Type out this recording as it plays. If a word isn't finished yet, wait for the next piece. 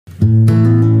If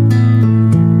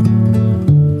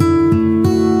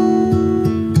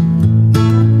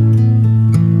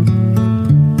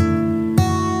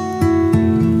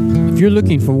you're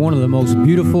looking for one of the most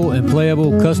beautiful and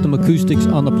playable custom acoustics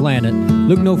on the planet,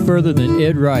 look no further than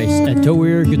Ed Rice at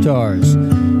Toeir Guitars.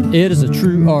 Ed is a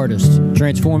true artist,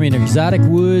 transforming exotic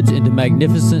woods into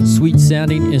magnificent,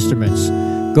 sweet-sounding instruments.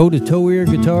 Go to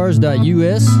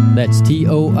toeirguitars.us, that's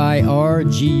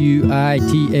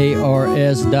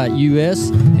TOIRGUITARS.us,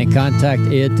 and contact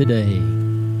Ed today.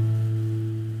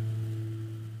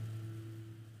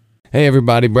 Hey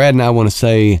everybody, Brad and I want to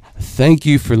say thank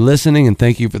you for listening and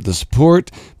thank you for the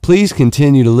support. Please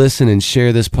continue to listen and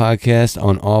share this podcast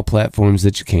on all platforms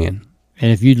that you can.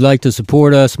 And if you'd like to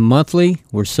support us monthly,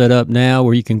 we're set up now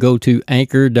where you can go to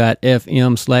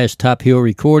anchor.fm/Top Hill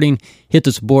Recording, hit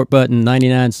the support button,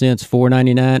 99 cents,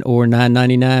 $4.99, or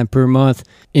 $9.99 per month.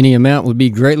 Any amount would be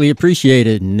greatly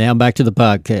appreciated. Now back to the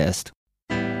podcast.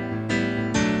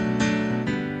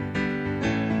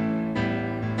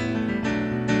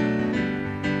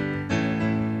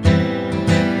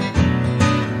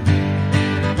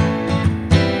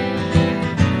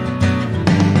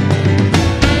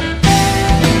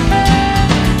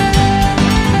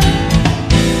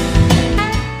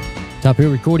 Top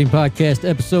Hill Recording Podcast,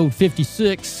 episode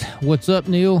 56. What's up,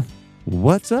 Neil?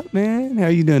 What's up, man? How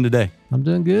are you doing today? I'm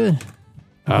doing good.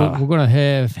 We're going to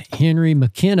have Henry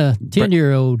McKenna,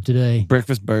 10-year-old today.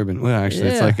 Breakfast bourbon. Well, actually,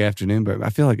 It's like afternoon bourbon. I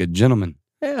feel like a gentleman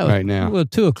right now. Well,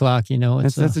 2 o'clock, you know.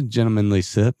 That's a gentlemanly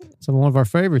sip. It's one of our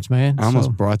favorites, man. I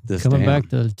almost brought this coming down. Back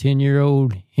to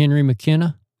 10-year-old Henry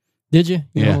McKenna. Did you?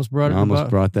 You almost brought it. I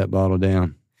almost brought that bottle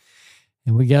down.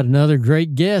 And we got another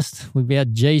great guest. We've got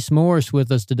Jace Morris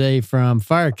with us today from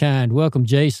Firekind. Welcome,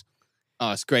 Jace.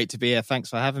 Oh, it's great to be here.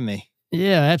 Thanks for having me.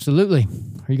 Yeah, absolutely.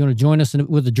 Are you going to join us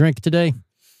with a drink today?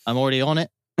 I'm already on it.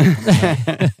 Yeah.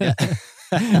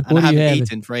 And I haven't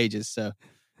eaten for ages, so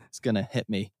it's going to hit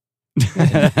me.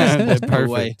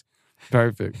 Perfect.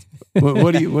 Perfect.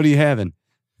 What are you having?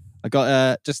 I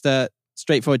got just a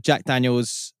straightforward Jack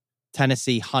Daniel's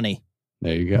Tennessee honey.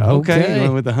 There you go. Okay.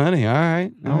 Going with the honey. All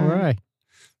right. All right.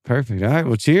 Perfect. All right.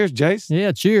 Well, cheers, Jace.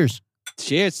 Yeah, cheers.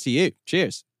 Cheers to you.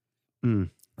 Cheers.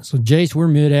 So, Jace, we're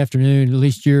mid-afternoon. At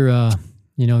least you're,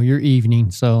 your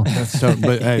evening. So,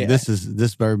 but hey,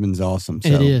 this bourbon's awesome. So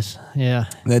it is. Yeah.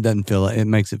 That doesn't feel like, it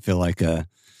makes it feel like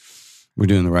we're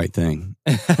doing the right thing.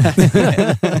 Now,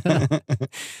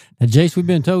 Jace, we've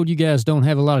been told you guys don't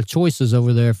have a lot of choices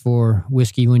over there for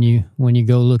whiskey when you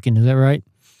go looking. Is that right?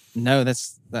 No,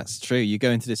 that's true. You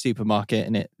go into the supermarket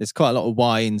and there's quite a lot of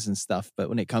wines and stuff, but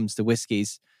when it comes to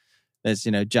whiskeys, there's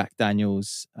Jack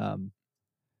Daniel's, a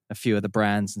few of the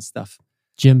brands and stuff.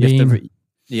 Jim Beam.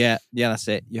 Yeah, that's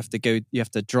it. You have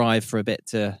to drive for a bit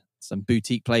to some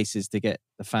boutique places to get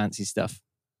the fancy stuff.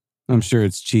 I'm sure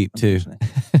it's cheap too.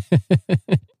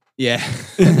 Yeah,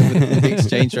 with the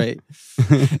exchange rate.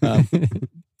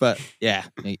 But yeah,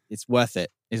 it's worth it.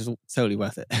 It's totally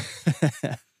worth it.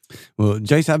 Well,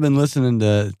 Jace, I've been listening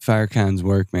to Firekind's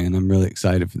work, man. I'm really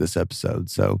excited for this episode.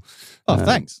 So,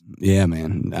 thanks. Yeah,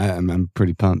 man, I'm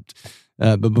pretty pumped.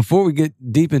 But before we get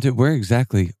deep into it, where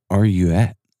exactly are you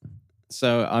at?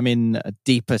 So I'm in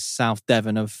deepest South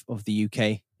Devon of the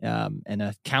UK, in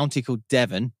a county called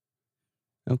Devon.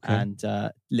 Okay. And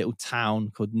a little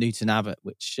town called Newton Abbot,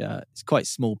 which is quite a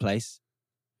small place.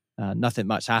 Nothing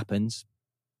much happens,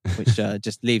 which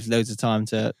just leaves loads of time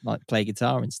to play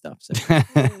guitar and stuff. So,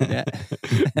 yeah.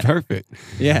 Perfect.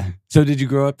 Yeah. So did you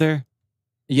grow up there?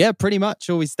 Yeah, pretty much.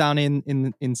 Always down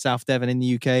in South Devon in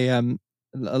the UK. A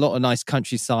lot of nice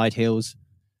countryside hills.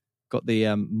 Got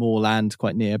the moorland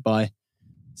quite nearby.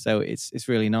 So it's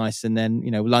really nice. And then,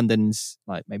 London's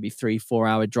like maybe 3-4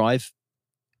 hour drive.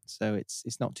 So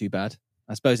it's not too bad.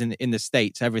 I suppose in the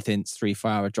States, everything's 3-4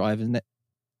 hour drive, isn't it?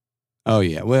 Oh,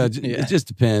 yeah. Well, it just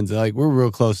depends. Like, we're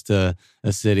real close to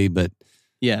a city, but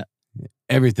yeah,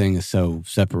 everything is so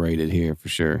separated here for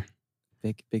sure.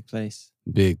 Big place.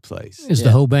 Big place. Is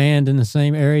the whole band in the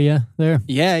same area there?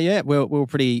 Yeah. We're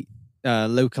pretty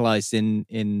localized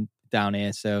in down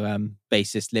here. So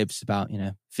bassist lives about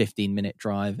 15-minute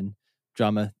drive, and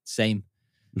drummer same.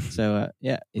 So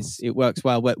it works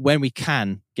well when we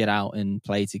can get out and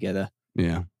play together.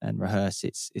 Yeah, and rehearse.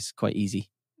 It's quite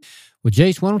easy. Well,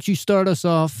 Jace, why don't you start us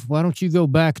off? Why don't you go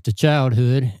back to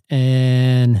childhood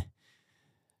and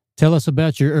tell us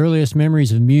about your earliest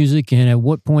memories of music, and at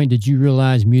what point did you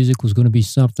realize music was going to be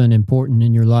something important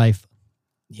in your life?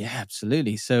 Yeah,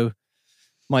 absolutely. So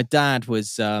my dad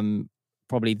was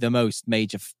probably the most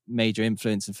major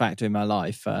influence and factor in my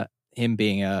life. Him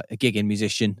being a gigging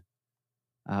musician,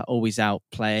 always out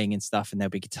playing and stuff, and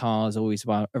there'll be guitars always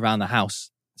around the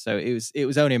house. So it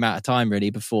was only a matter of time really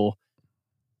before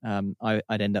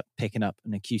I'd end up picking up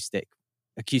an acoustic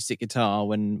guitar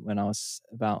when I was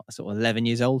about sort of 11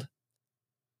 years old.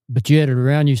 But you had it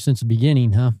around you since the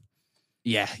beginning, huh?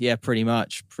 Yeah, pretty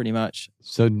much.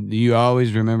 So do you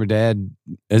always remember Dad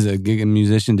as a gigging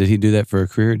musician? Did he do that for a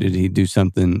career? Did he do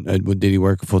something? Did he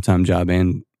work a full-time job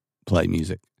and play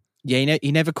music? Yeah,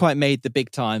 he never quite made the big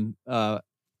time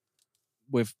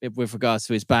with regards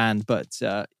to his band, but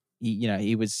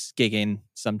he was gigging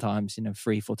sometimes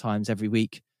 3-4 times every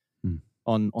week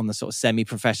on the sort of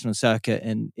semi-professional circuit,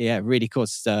 and it really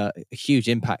caused a huge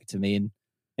impact to me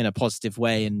in a positive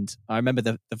way. And I remember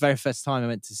the very first time I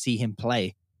went to see him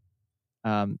play,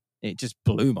 it just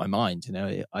blew my mind.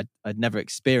 I'd never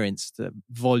experienced the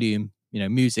volume,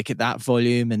 music at that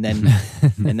volume, and then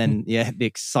the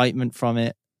excitement from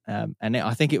it.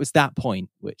 I think it was that point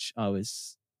which I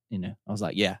was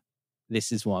like, yeah,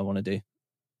 this is what I want to do.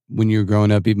 When you were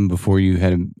growing up, even before you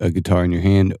had a guitar in your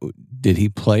hand, did he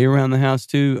play around the house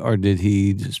too, or did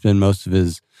he spend most of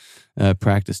his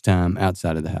practice time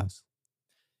outside of the house?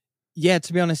 Yeah,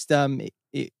 to be honest,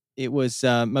 it was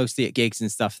mostly at gigs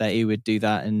and stuff that he would do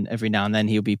that, and every now and then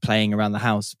he'll be playing around the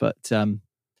house. But when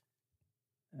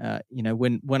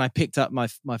I picked up my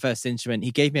first instrument,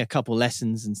 he gave me a couple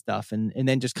lessons and stuff, and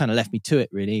then just kind of left me to it.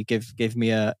 Really, he gave me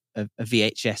a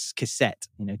VHS cassette,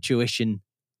 tuition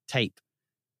tape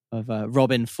of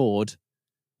Robin Ford,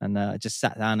 and I just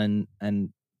sat down and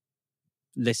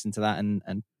listened to that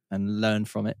and learned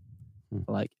from it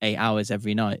for like 8 hours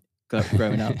every night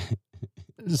growing up.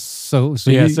 So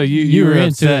you were into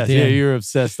obsessed. it. Yeah, you were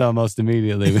obsessed almost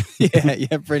immediately.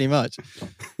 yeah, pretty much.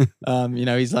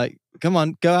 He's like, "Come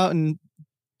on, go out and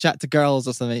chat to girls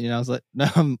or something." I was like,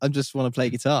 "No, I just want to play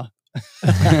guitar."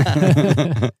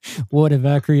 What have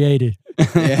I created?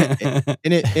 Yeah,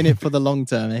 in it for the long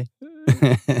term, eh?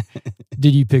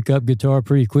 Did you pick up guitar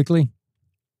pretty quickly?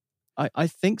 I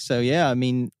think so. Yeah, I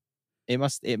mean, it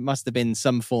must have been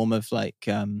some form of like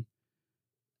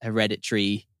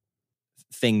hereditary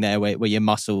thing there, where your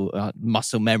muscle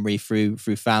memory through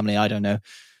family. I don't know.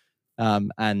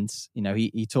 And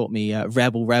he taught me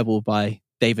 "Rebel Rebel" by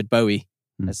David Bowie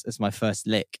as my first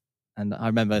lick. And I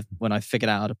remember when I figured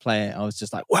out how to play it, I was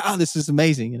just like, "Wow, this is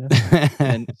amazing!"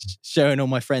 And showing all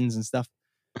my friends and stuff.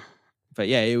 But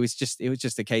yeah, it was just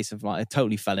a case of like I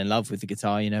totally fell in love with the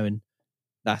guitar, and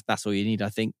that's all you need, I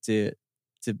think, to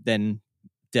then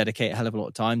dedicate a hell of a lot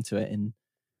of time to it. And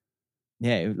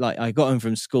yeah, like I got home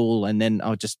from school and then I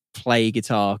would just play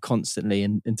guitar constantly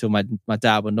until my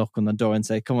dad would knock on the door and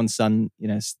say, "Come on, son,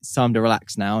 it's time to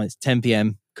relax now. It's 10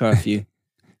 p.m. curfew."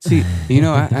 See,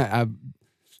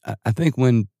 I think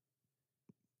when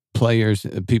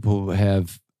people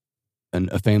have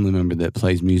a family member that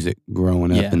plays music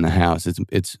growing up in the house,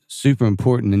 it's super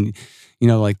important. And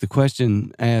like the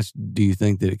question asked, do you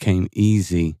think that it came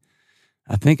easy?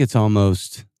 I think it's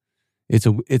almost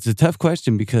it's a tough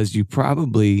question because you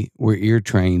probably were ear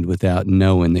trained without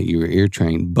knowing that you were ear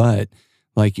trained. But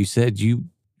like you said, you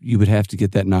would have to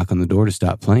get that knock on the door to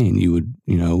stop playing. You would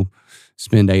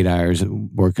spend 8 hours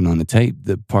working on the tape.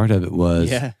 The part of it was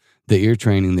the ear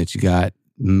training that you got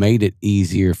made it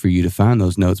easier for you to find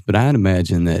those notes. But I'd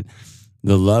imagine that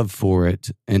the love for it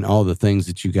and all the things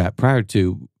that you got prior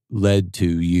to led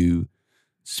to you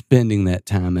spending that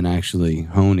time and actually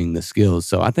honing the skills.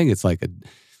 So I think it's like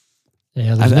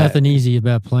there's nothing easy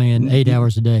about playing 8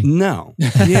 hours a day. No.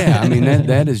 Yeah. I mean,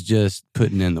 that is just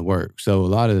putting in the work. So a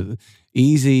lot of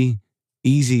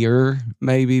easier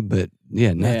maybe, but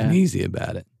nothing easy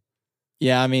about it.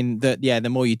 Yeah. I mean, the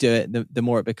more you do it, the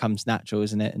more it becomes natural,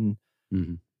 isn't it? And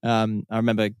I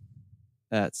remember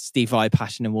Steve Vai,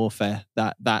 Passion and Warfare,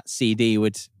 that CD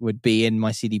would be in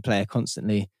my CD player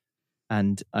constantly.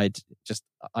 And I'd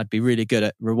be really good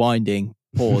at rewinding,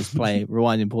 pause, play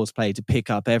to pick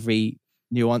up every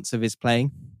nuance of his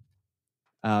playing.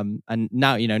 And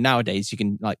now, nowadays you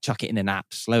can like chuck it in an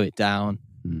app, slow it down,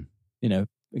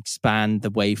 expand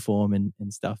the waveform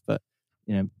and stuff. But,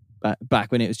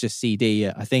 back when it was just CD,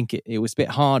 I think it was a bit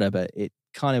harder, but it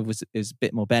kind of was a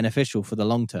bit more beneficial for the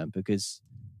long term because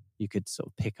you could sort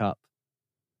of pick up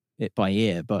it by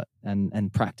ear,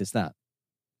 and practice that.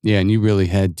 Yeah, and you really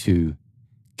had to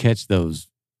catch the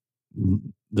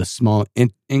small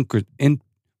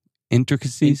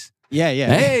intricacies. Yeah.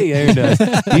 Hey, there it is.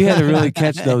 You had to really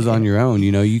catch those on your own.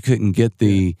 You couldn't get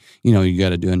the, you got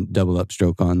to do a double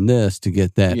upstroke on this to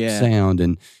get that sound,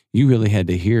 and you really had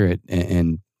to hear it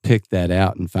and pick that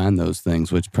out and find those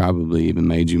things, which probably even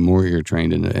made you more ear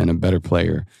trained and a better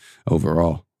player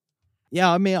overall.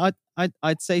 Yeah, I mean,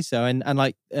 I'd say so, and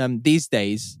like these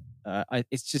days,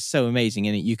 it's just so amazing,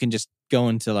 and you can just go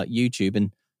onto like YouTube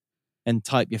and and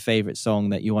type your favorite song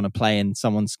that you want to play, and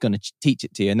someone's going to teach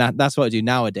it to you. And that's what I do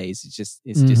nowadays. It's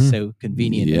just so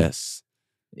convenient. Yes.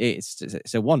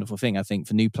 It's a wonderful thing, I think,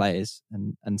 for new players,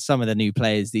 and some of the new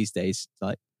players these days,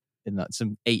 like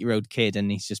some 8-year-old kid,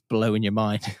 and he's just blowing your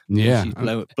mind. Yeah,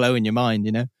 blowing your mind.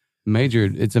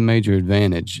 It's a major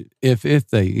advantage if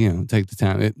they take the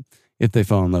time. If they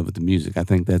fall in love with the music, I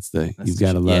think you've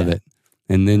got to love it,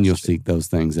 and then you'll seek those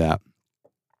things out.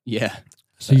 Yeah.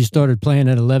 So you started playing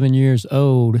at 11 years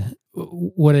old.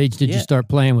 What age did you start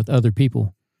playing with other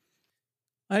people?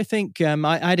 I think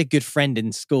I had a good friend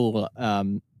in school,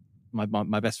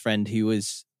 my best friend, who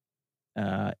was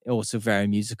also very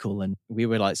musical, and we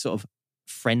were like sort of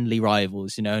friendly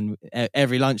rivals, and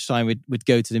every lunchtime we'd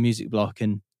go to the music block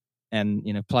and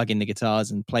plug in the guitars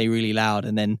and play really loud,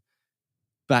 and then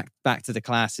back to the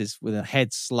classes with our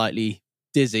heads slightly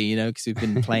dizzy, because we've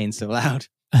been playing so loud.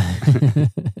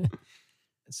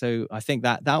 So I think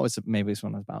that was maybe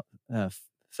when I was about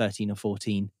 13 or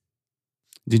 14.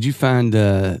 Did you find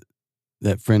that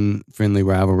friendly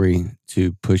rivalry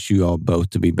to push you all both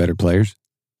to be better players?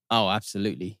 Oh,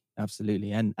 absolutely.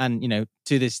 And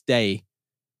to this day,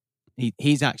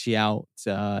 he's actually out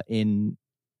in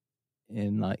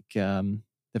like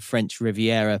the French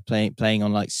Riviera playing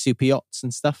on like super yachts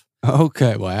and stuff.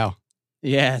 Okay, wow.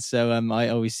 Yeah, so I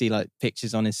always see like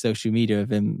pictures on his social media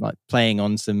of him like playing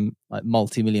on some like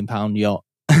multi-million-pound yacht,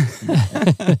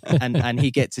 and he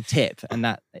gets a tip, and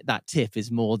that tip is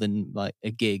more than like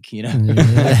a gig,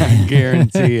 I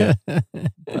guarantee it.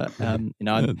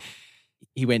 But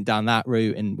he went down that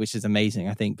route, and which is amazing,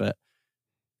 I think. But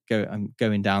I'm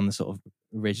going down the sort of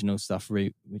original stuff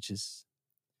route, which is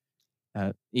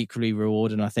equally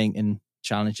rewarding, I think, and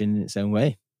challenging in its own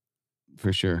way.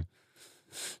 For sure.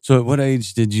 So at what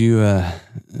age did you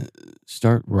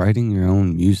start writing your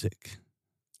own music?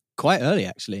 Quite early,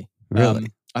 actually. Really?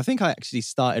 I think I actually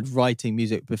started writing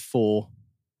music before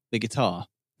the guitar.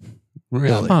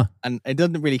 Really? Huh. And it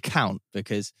doesn't really count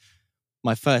because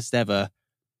my first ever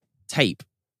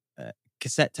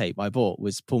cassette tape I bought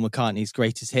was Paul McCartney's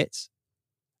Greatest Hits.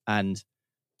 And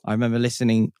I remember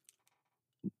listening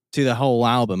to the whole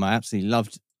album. I absolutely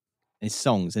loved his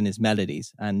songs and his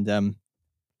melodies. And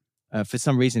for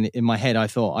some reason in my head, I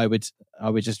thought I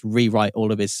would just rewrite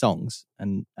all of his songs,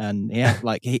 and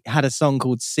he had a song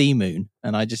called Sea Moon,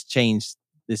 and I just changed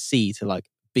the C to like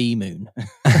B Moon.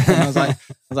 And I was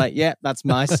like, yeah, that's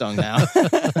my song now.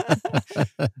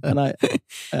 And I,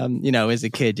 as a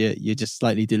kid, you're just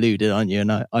slightly deluded, aren't you?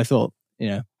 And I thought,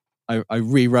 I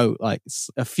rewrote like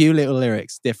a few little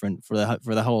lyrics different for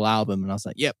the whole album, and I was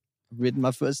like, yep, I've written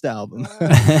my first album.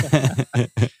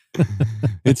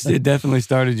 It definitely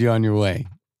started you on your way.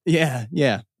 Yeah.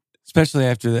 Especially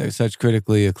after such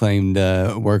critically acclaimed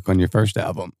work on your first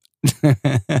album.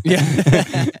 Yeah.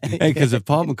 Hey, because if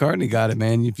Paul McCartney got it,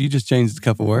 man, if you just changed a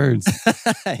couple words.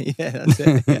 Yeah, that's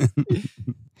it. Yeah.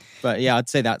 But yeah, I'd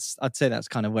say that's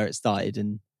kind of where it started,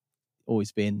 and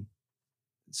always been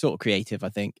sort of creative, I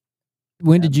think.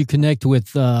 When did you connect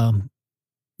with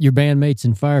your bandmates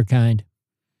in Firekind?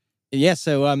 Yeah,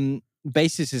 so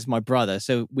bassist is my brother,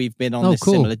 so we've been on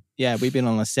we've been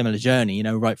on a similar journey,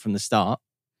 right from the start.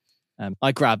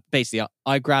 I grabbed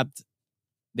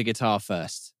the guitar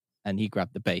first, and he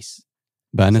grabbed the bass.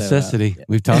 By necessity.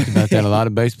 We've talked about that. A lot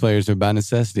of bass players are by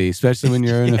necessity, especially when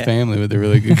you're in a family with a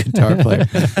really good guitar player.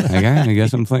 Like, I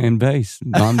guess I'm playing bass.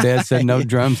 Mom, Dad said no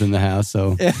drums in the house,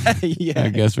 so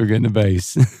I guess we're getting a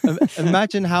bass.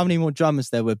 Imagine how many more drummers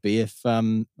there would be if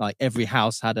like every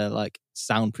house had a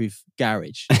soundproof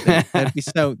garage.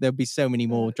 There'd be so many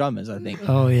more drummers, I think.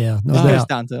 Oh yeah, no doubt. It goes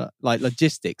down to like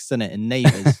logistics, doesn't it? And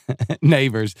neighbors.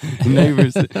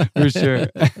 neighbors for sure.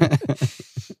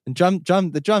 And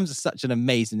the drums are such an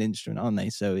amazing instrument, aren't they?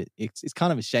 So it's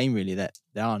kind of a shame, really, that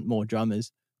there aren't more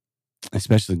drummers,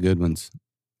 especially good ones.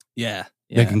 Yeah.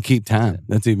 They can keep time.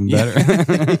 That's even better.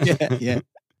 Yeah.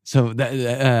 So that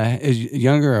is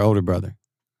younger or older brother?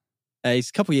 He's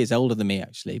a couple of years older than me,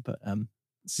 actually, but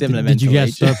similar. Did you guys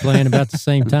age. start playing about the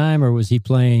same time, or was he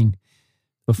playing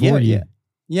before you?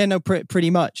 Yeah, no, pretty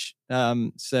much.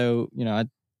 So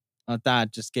our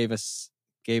dad just gave us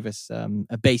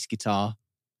a bass guitar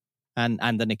and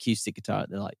an acoustic guitar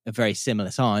at a very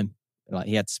similar time. Like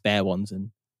he had spare ones,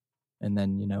 and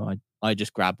then I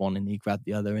just grabbed one and he grabbed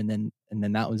the other, and then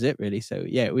that was it, really. So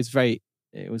yeah, it was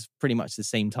pretty much the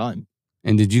same time.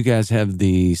 And did you guys have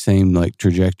the same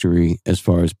trajectory as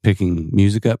far as picking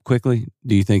music up quickly?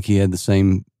 Do you think he had the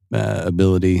same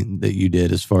ability that you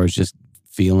did as far as just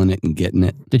feeling it and getting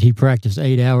it. Did he practice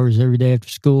 8 hours every day after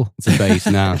school? It's a bass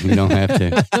now. You don't have to.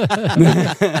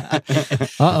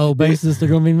 Bassists are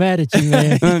going to be mad at you,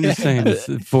 man. I'm just saying, it's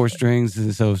 4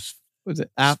 strings, so Was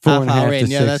it half hour in?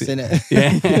 to Yeah, 6. that's in it.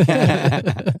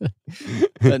 Yeah.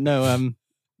 But no,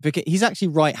 because he's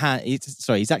actually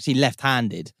he's actually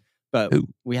left-handed, but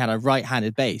we had a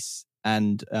right-handed bass,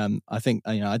 and I think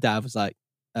our dad was like,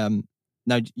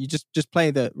 no, you just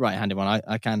play the right-handed one.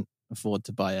 I can't afford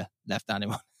to buy a left-handed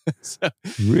one.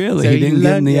 Really? He didn't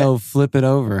get in the old flip it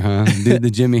over, huh? Do the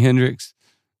Jimi Hendrix?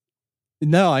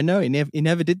 No, I know he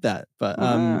never did that, but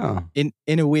Wow. in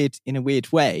a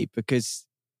weird way because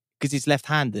he's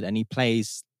left-handed and he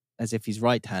plays as if he's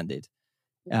right-handed.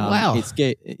 Wow.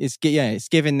 It's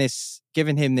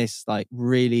given him this like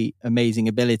really amazing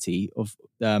ability of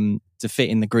to fit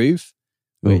in the groove,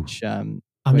 which I'm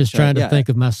just trying to think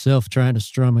of myself trying to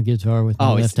strum a guitar with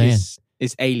my left hand.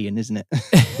 It's alien, isn't it?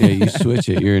 Yeah, you switch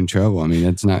it, you're in trouble. I mean,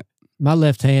 that's not my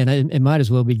left hand. It might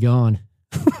as well be gone.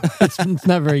 It's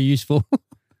not very useful.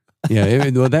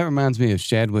 Yeah, well, that reminds me of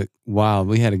Shadwick Wild.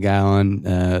 We had a guy on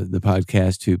the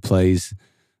podcast who plays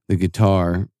the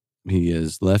guitar. He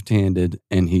is left-handed,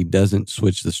 and he doesn't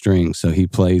switch the strings, so he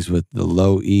plays with the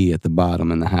low E at the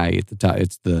bottom and the high E at the top.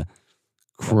 It's the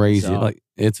crazy, like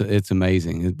it's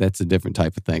amazing. That's a different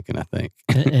type of thinking, I think.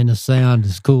 And the sound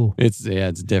is cool. It's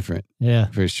different. Yeah,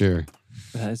 for sure.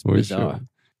 That's bizarre. Sure.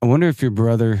 I wonder if your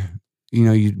brother,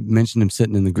 you mentioned him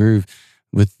sitting in the groove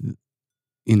with,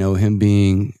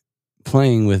 him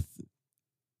playing with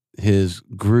his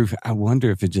groove. I wonder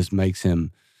if it just makes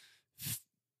him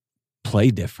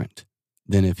play different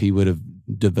than if he would have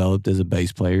developed as a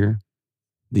bass player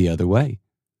the other way.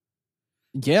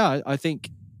 Yeah, I think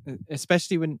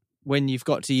especially when you've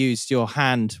got to use your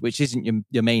hand, which isn't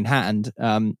your main hand,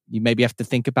 you maybe have to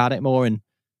think about it more and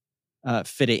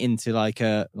fit it into like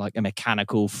a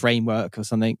mechanical framework or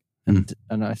something. And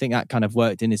I think that kind of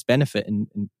worked in his benefit and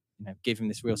gave him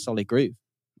this real solid groove.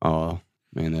 Oh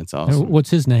man, that's awesome. What's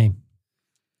his name?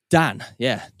 Dan.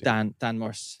 Yeah, Dan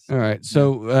Morris. All right.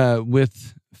 So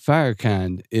with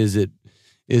Firekind, is it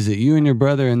you and your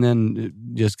brother and then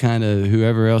just kind of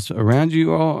whoever else around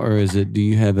you all, or do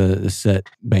you have a set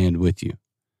band with you?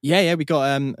 Yeah. We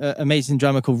got an amazing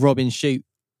drummer called Robin Shute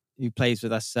who plays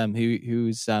with us,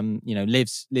 who's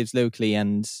lives locally,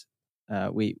 and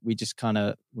we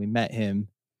met him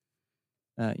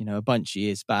a bunch of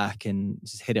years back and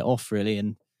just hit it off really.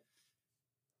 And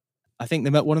I think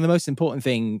one of the most important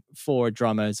thing for a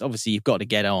drummer is obviously you've got to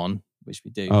get on, which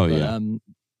we do. Oh, yeah.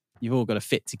 You've all got to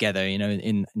fit together,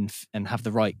 and have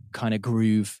the right kind of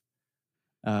groove.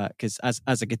 Because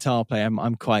as a guitar player,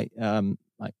 I'm quite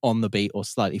like on the beat or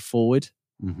slightly forward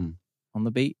on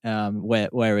the beat.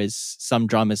 Whereas some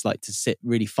drummers like to sit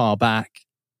really far back.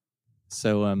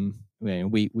 So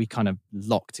we kind of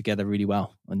lock together really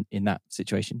well in that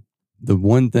situation. The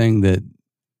one thing that,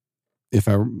 if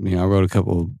I wrote a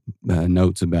couple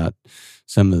notes about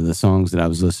some of the songs that I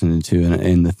was listening to,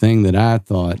 and the thing that I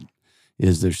thought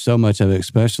is there's so much of it,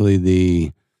 especially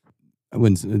the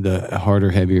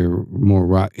harder, heavier, more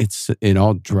rock. It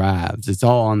all drives. It's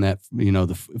all on that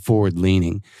the forward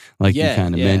leaning, like you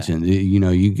kind of mentioned.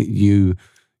 You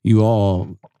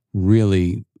all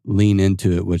really lean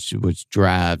into it, which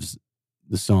drives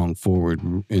the song forward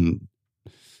in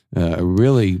a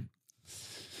really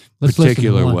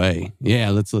particular way.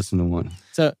 Yeah, let's listen to one.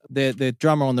 So the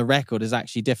drummer on the record is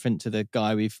actually different to the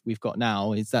guy we've got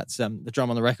now. That's the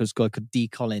drummer on the record is called D.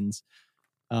 Collins,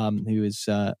 who is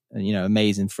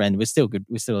amazing friend. We're still good.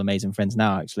 We're still amazing friends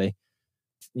now. Actually,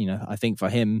 I think for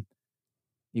him,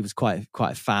 he was quite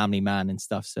a family man and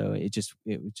stuff. So it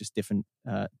was just different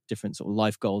sort of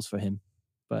life goals for him.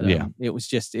 But it was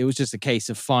just a case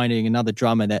of finding another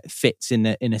drummer that fits in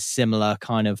a similar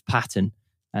kind of pattern.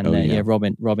 And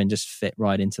Robin just fit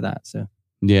right into that. So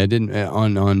yeah, I didn't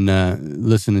on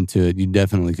listening to it. You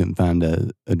definitely couldn't find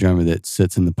a drummer that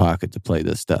sits in the pocket to play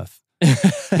this stuff.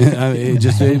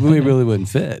 We really wouldn't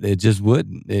fit. It just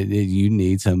wouldn't. You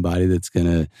need somebody that's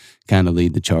gonna kind of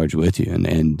lead the charge with you,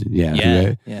 and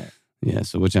yeah.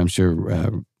 So which I'm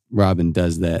sure Robin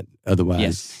does that.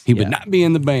 Otherwise, he would not be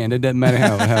in the band. It doesn't matter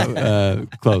how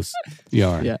close you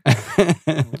are. Yeah.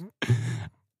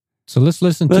 So let's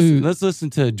listen to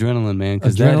Adrenaline, man,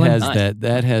 because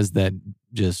that has that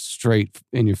just straight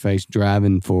in your face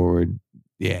driving forward.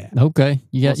 Yeah. Okay.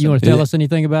 You want to tell us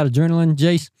anything about Adrenaline,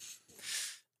 Jace?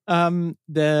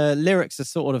 The lyrics are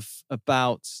sort of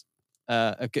about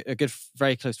a good,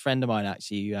 very close friend of mine.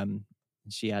 Actually,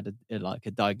 she had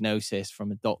a diagnosis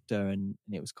from a doctor, and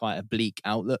it was quite a bleak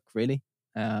outlook, really.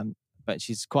 But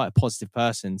she's quite a positive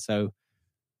person, so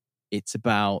it's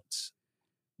about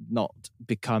not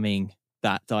becoming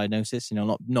that diagnosis,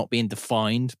 not being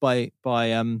defined by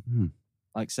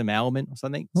like some ailment or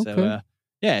something. Okay. So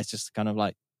it's just kind of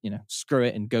like, screw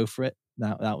it and go for it.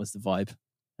 That was the vibe.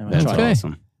 And That's Okay.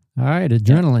 awesome. All right,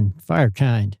 Adrenaline,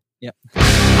 Firekind. Yep.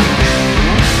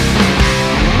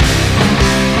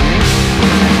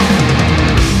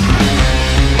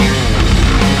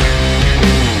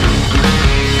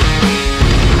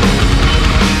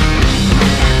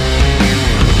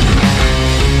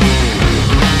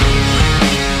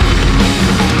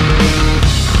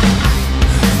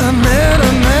 I met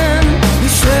a man who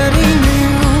said he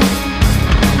knew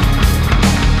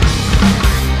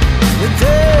the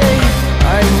day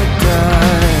I would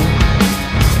die.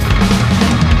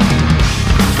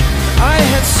 I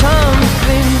had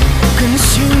something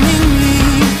consuming me,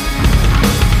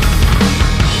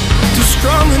 too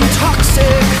strong and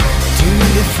toxic to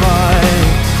defy.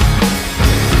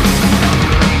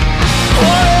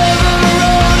 Whatever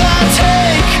road I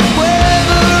take,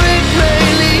 wherever it may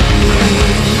lead me,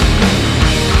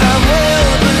 I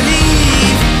will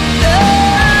believe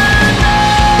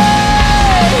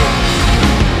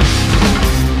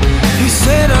He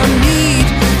said I need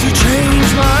to change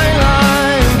my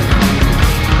life,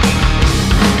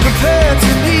 prepared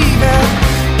to leave at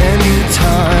any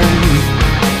time.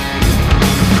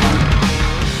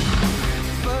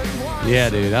 Yeah,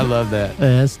 dude, I love that.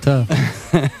 That's tough.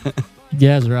 You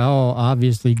guys are all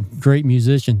obviously great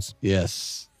musicians.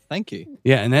 Yes. Thank you.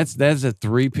 Yeah, and that's a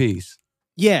 3-piece.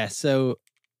 Yeah, so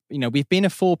we've been a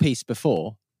 4-piece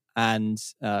before, and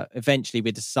eventually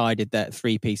we decided that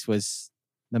 3-piece was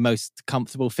the most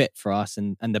comfortable fit for us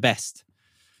and the best.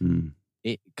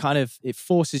 It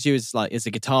forces you as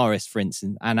a guitarist, for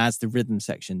instance, and as the rhythm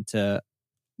section, to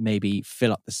maybe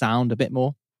fill up the sound a bit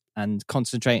more and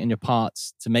concentrate on your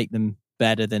parts to make them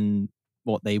better than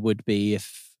what they would be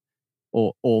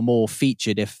or more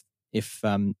featured if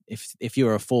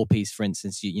you're a 4-piece, for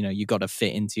instance. You got to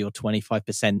fit into your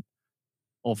 25%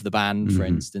 of the band, for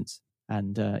instance,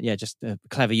 and just a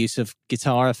clever use of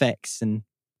guitar effects and a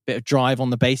bit of drive on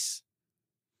the bass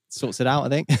sorts it out, I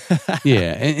think.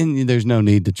 Yeah, and there's no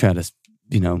need to try to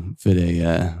fit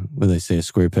a what do they say, a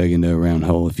square peg into a round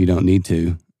hole if you don't need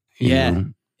to. You know?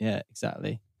 Yeah,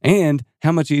 exactly. And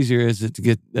how much easier is it to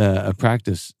get a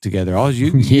practice together? All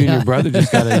you and your brother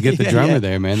just got to get the drummer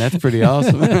there, man. That's pretty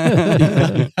awesome.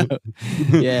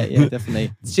 Yeah,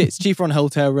 definitely. It's cheaper on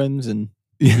hotel rooms, and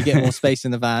you get more space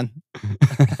in the van.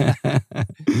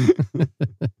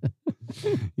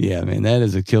 Yeah, man, that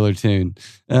is a killer tune.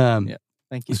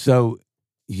 Thank you. So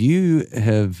you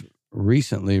have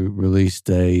recently released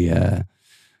the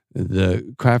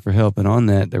Cry for Help, and on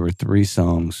that there were 3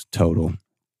 songs total.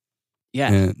 Yeah.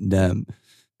 And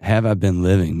Have I Been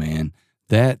Living, man?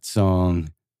 That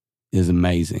song is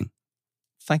amazing.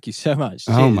 Thank you so much.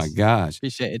 Oh Cheers. my gosh.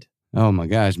 Appreciate it. Oh my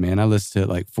gosh, man. I listened to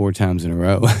it like 4 times in a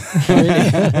row.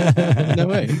 Really? No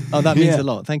way. Oh, that means a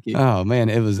lot. Thank you. Oh man,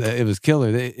 it was killer.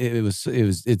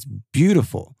 It's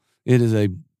beautiful. It is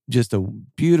just a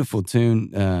beautiful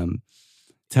tune.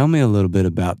 Tell me a little bit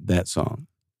about that song.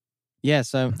 Yeah,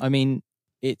 so I mean,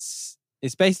 it's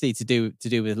basically to do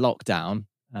with lockdown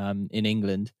in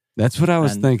England. That's what I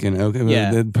was thinking. Okay,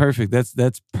 yeah. Perfect.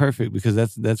 That's perfect, because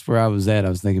that's where I was at. I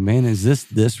was thinking, man, is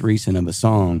this recent of a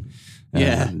song?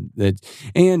 And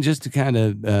just to kind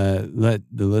of let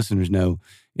the listeners know,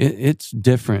 it's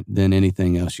different than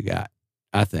anything else you got,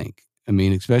 I think. I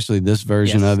mean, especially this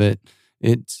version of it.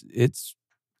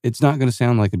 It's not going to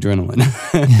sound like Adrenaline.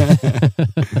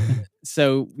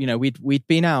 So we'd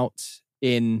been out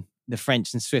in the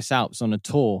French and Swiss Alps on a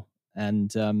tour,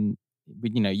 and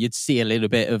you'd see a little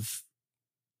bit of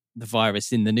the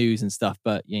virus in the news and stuff,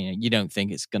 but you don't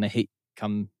think it's going to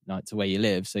come to where you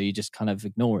live, so you just kind of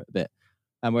ignore it a bit.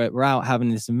 And we're out having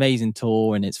this amazing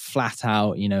tour, and it's flat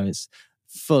out, it's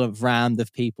full of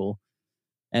people,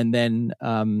 and then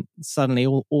suddenly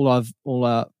all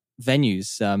our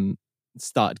venues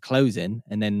started closing,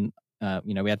 and then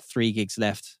we had 3 gigs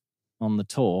left on the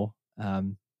tour,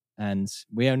 and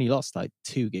we only lost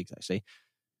 2 gigs actually.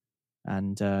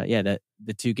 And the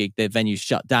 2 gig, the venues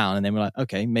shut down, and then we're like,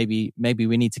 okay, maybe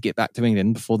we need to get back to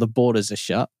England before the borders are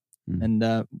shut. And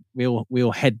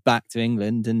we'll head back to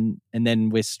England, and then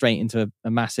we're straight into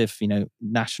a massive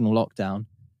national lockdown.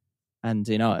 And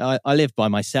I live by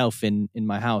myself in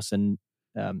my house, and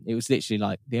it was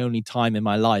literally the only time in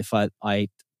my life I'd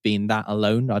been that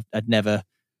alone. I'd never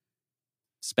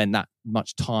spent that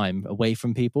much time away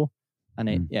from people, and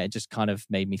it just kind of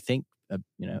made me think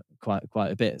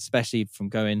quite a bit, especially from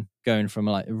going from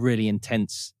a really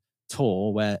intense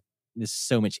tour where there's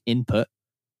so much input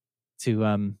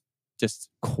to just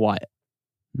quiet.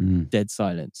 dead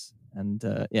silence, and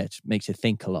it just makes you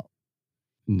think a lot.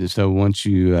 So once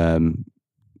you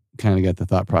kind of got the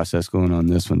thought process going on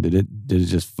this one, did it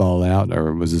just fall out,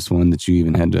 or was this one that you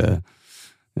even had to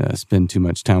spend too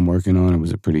much time working on, or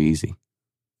was it pretty easy?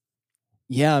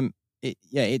 Yeah,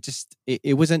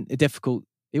 it wasn't a difficult.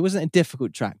 It wasn't a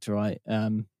difficult track to write.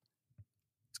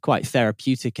 It's quite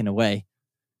therapeutic in a way.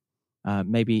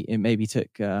 Maybe it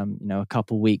took a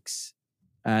couple weeks,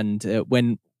 and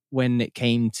when it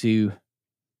came to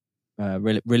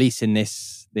releasing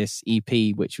this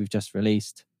EP, which we've just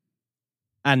released,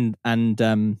 and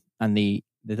the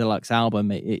deluxe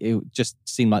album, it just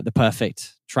seemed like the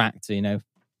perfect track to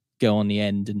go on the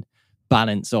end and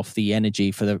balance off the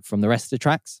energy from the rest of the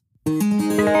tracks.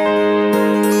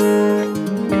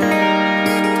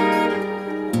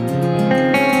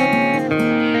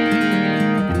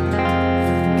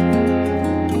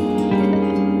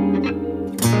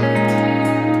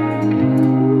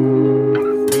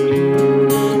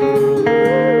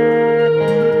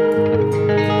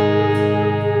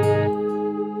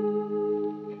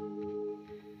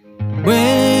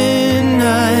 When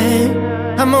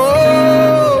I'm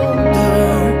older,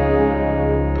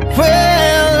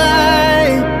 will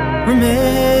I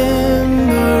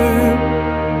remember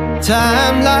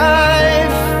time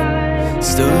life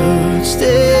stood still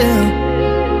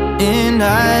and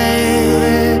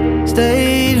I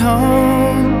stayed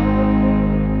home,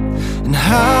 and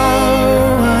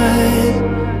how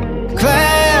I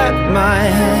clapped my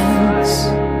hands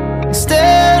and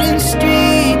stared in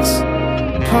streets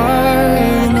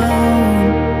apart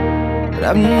alone. But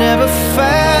I've never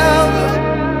felt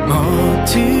more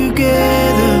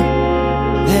together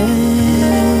than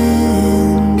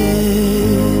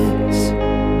this.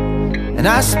 And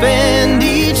I spend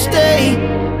each day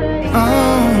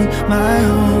on my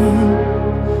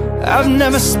own. I've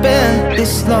never spent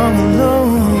this long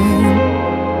alone.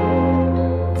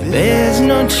 There's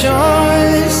no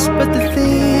choice but to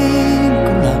think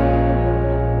aloud.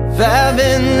 Have I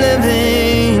been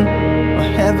living, or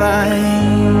have I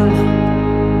not?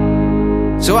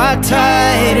 So I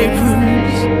tied it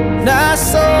roots, and I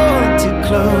sold too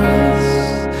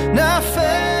close, and I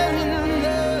fell in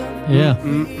love. Yeah.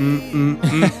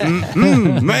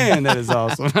 Man, that is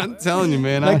awesome. I'm telling you,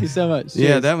 man. Thank you so much. Yeah,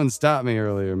 Cheers. that one stopped me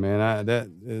earlier, man.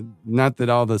 Not that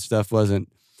all the stuff wasn't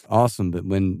awesome, but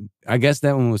I guess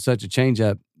that one was such a change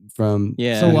up from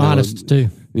so honest too.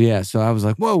 Yeah, so I was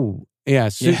like, whoa. Yeah,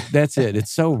 that's it.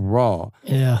 It's so raw.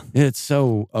 Yeah. It's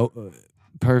so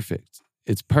perfect.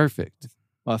 It's perfect.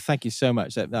 Well, thank you so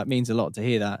much. That means a lot to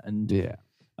hear that. And yeah,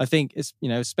 I think it's,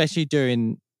 especially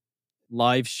during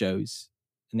live shows,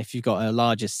 and if you've got a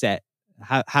larger set,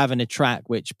 having a track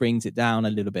which brings it down a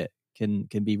little bit can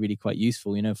be really quite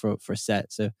useful, for a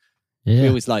set. So we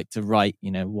always like to write,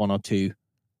 one or two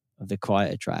of the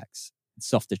quieter tracks,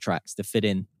 softer tracks to fit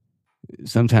in.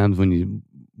 Sometimes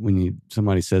when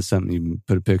somebody says something, you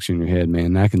put a picture in your head,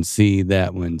 man. I can see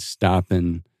that one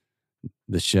stopping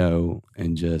the show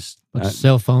and just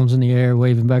cell phones in the air,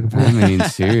 waving back and forth. I mean,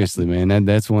 seriously, man,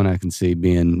 that's one I can see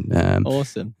being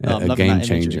awesome, a game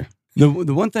changer. The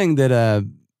one thing that I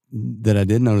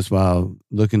did notice while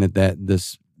looking at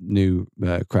this new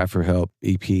Cry for Help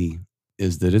EP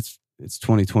is that it's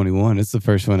 2021. It's the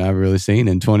first one I've really seen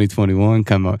in 2021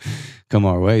 come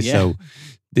our way. Yeah. So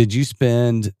did you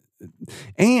spend,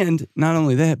 and not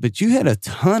only that, but you had a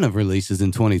ton of releases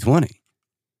in 2020.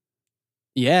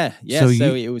 Yeah. So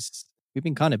we've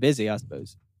been kind of busy, I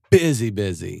suppose. Busy.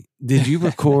 Did you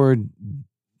record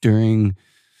during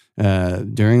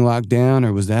lockdown,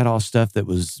 or was that all stuff that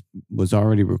was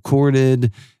already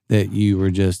recorded that you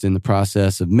were just in the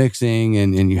process of mixing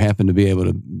and you happened to be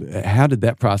able to, how did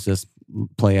that process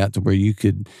play out to where you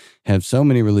could have so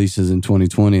many releases in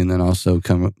 2020 and then also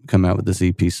come out with this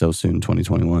EP so soon in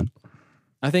 2021?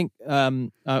 I think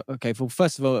okay. Well,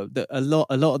 first of all, a lot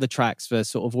of the tracks were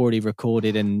sort of already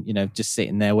recorded and just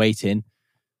sitting there waiting.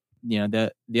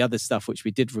 The other stuff which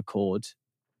we did record,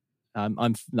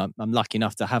 I'm lucky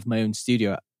enough to have my own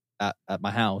studio at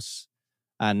my house,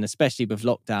 and especially with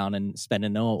lockdown and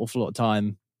spending an awful lot of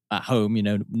time at home,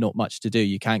 not much to do.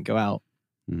 You can't go out.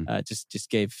 Just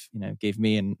gave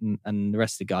me and the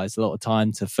rest of the guys a lot of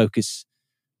time to focus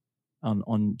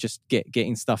on just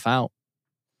getting stuff out.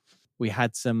 We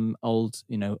had some old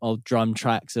drum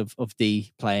tracks of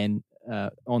Dee playing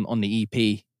on the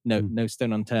EP. No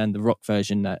Stone Unturned, the rock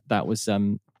version. That was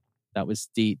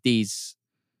Dee's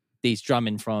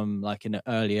drumming from like an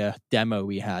earlier demo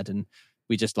we had, and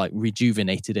we just like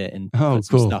rejuvenated it and put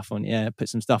some stuff on. Yeah, put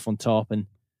some stuff on top and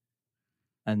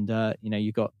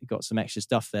you got some extra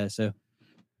stuff there. So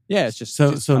Yeah, it's just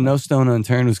so kind No of Stone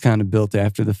Unturned was kind of built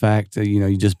after the fact.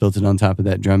 You just built it on top of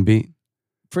that drum beat.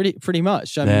 pretty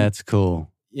much. I mean, That's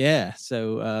cool. yeah.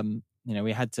 So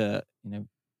we had to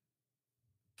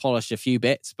polish a few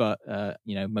bits, but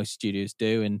most studios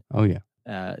do, and Oh yeah.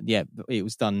 it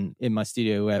was done in my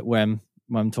studio where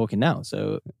I'm talking now.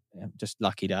 So I'm just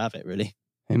lucky to have it, really.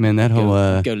 Hey man, that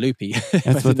whole Go loopy.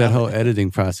 that's what that whole editing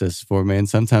process is for, man.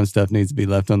 Sometimes stuff needs to be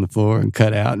left on the floor and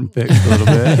cut out and fixed a little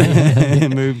bit,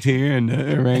 and moved here and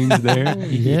arranged there.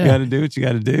 You got to do what you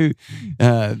got to do.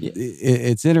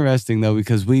 It's interesting though,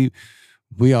 because we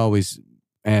always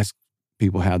ask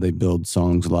people how they build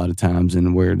songs a lot of times,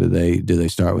 and where do they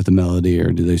start with a melody,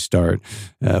 or do they start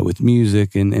with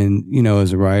music? And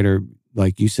as a writer,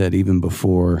 like you said, even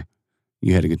before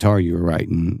you had a guitar, you were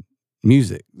writing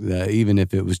music, even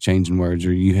if it was changing words,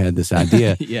 or you had this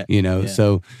idea.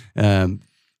 So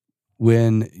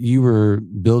when you were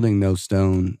building No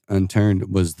Stone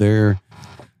Unturned, was there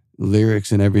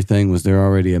lyrics and everything? Was there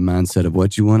already a mindset of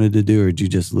what you wanted to do, or did you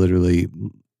just literally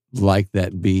like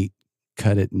that beat,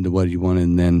 cut it into what you wanted,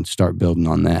 and then start building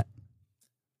on that?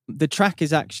 The track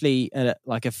is actually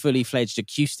like a fully fledged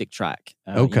acoustic track.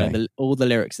 Okay. All the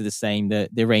lyrics are the same. The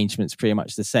arrangement's pretty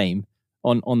much the same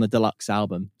on the deluxe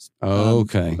album.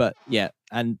 Okay. But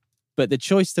the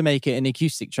choice to make it an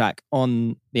acoustic track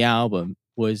on the album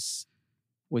was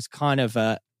kind of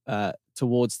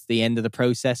towards the end of the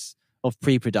process of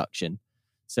pre-production.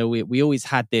 So we always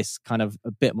had this kind of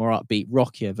a bit more upbeat,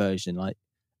 rockier version, like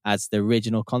as the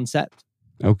original concept.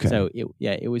 Okay. So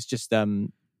it was just a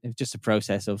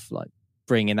process of like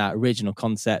bringing that original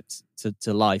concept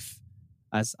to life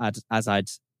as I'd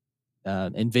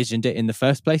envisioned it in the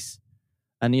first place.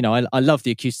 And I love the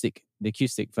acoustic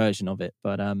version of it,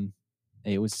 but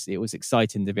it was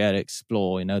exciting to be able to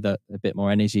explore a bit more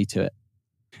energy to it.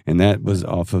 And that was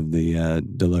off of the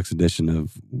deluxe edition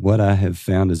of What I Have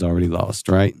Found Is Already Lost,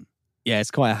 right? Yeah,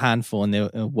 it's quite a handful in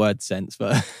the word sense,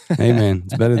 but hey man,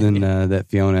 it's better than that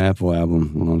Fiona Apple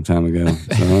album a long time ago.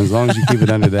 So as long as you keep it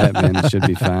under that, man, it should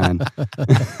be fine.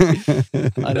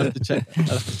 I'd have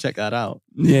to check that out.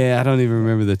 Yeah, I don't even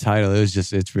remember the title. It was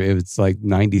just it's like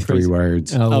 93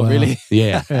 words. Oh, wow. Really?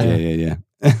 Yeah. Yeah.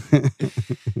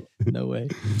 No way.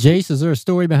 Jace, is there a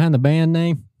story behind the band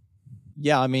name?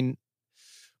 Yeah, I mean,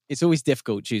 it's always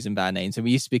difficult choosing band names, and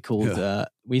we used to be called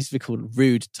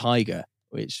Rude Tiger,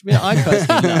 which I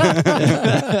personally loved.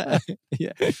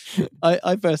 Yeah,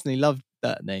 I personally loved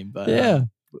that name, but it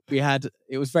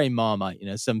was very Marmite.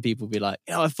 Some people would be like,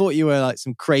 I thought you were like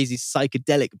some crazy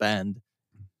psychedelic band,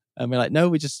 and we're like, no,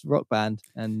 we're just a rock band.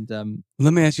 And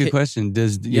let me ask you a question: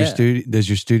 Does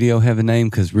your studio have a name?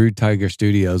 Because Rude Tiger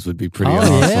Studios would be pretty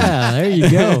awesome. Yeah, there you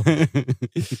go.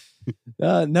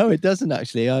 No, it doesn't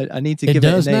actually. I need to give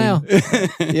it a name.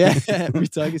 Yeah,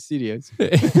 Rude Tiger Studios.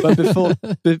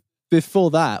 But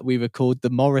before that, we were called the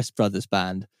Morris Brothers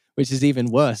Band, which is even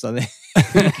worse, I think.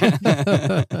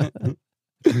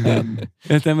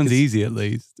 That one's easy, at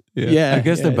least. Yeah, I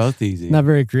guess they're both easy. Not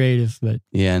very creative, but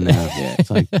yeah, no. Yeah.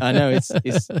 It's like, I know it's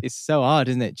so hard,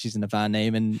 isn't it, choosing a band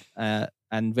name,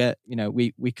 and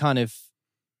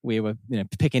we were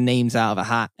picking names out of a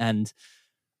hat, and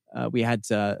we had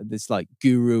this like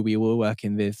guru we were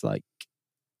working with, like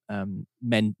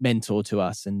mentor to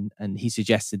us, and he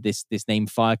suggested this name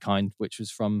Firekind, which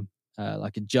was from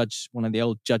like one of the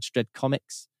old Judge Dredd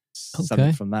comics.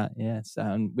 Something from that, so,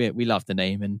 and we loved the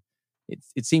name, and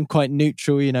it seemed quite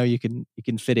neutral. You can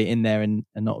fit it in there and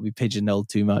not be pigeonholed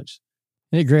too much.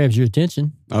 It grabs your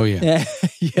attention. Oh yeah.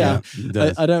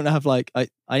 I don't have like I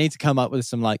need to come up with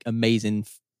some like amazing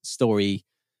story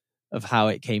of how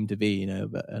it came to be,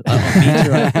 but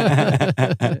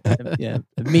a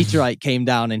meteorite came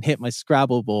down and hit my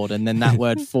Scrabble board, and then that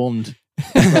word formed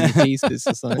pieces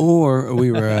or something. Or we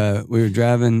were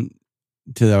driving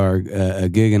to our a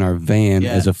gig in our van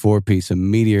as a 4-piece. A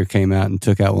meteor came out and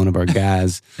took out one of our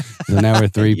guys. So now we're a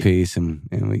 3-piece, and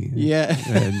we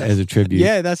as a tribute.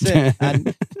 Yeah, that's it.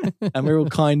 And we were all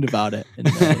kind about it. And,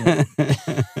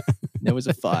 there was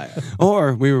a fire.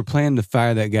 Or we were planning to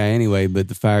fire that guy anyway, but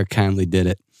the fire kindly did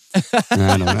it.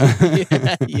 I don't know.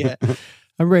 Yeah.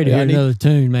 I'm ready to hear another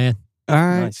tune, man. All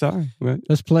right, Nice. sorry.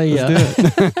 Let's play. Let's do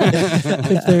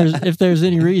it. if there's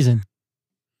any reason.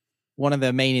 One of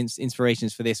the main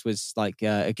inspirations for this was like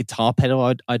a guitar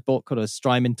pedal I'd bought called a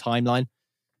Strymon Timeline,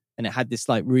 and it had this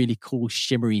like really cool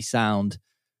shimmery sound,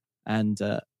 and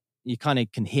you kind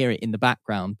of can hear it in the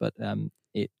background, but I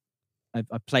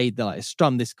played I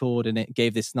strummed this chord, and it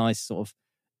gave this nice sort of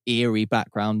eerie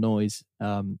background noise,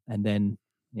 and then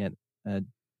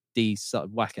D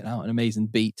started whacking out an amazing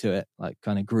beat to it, like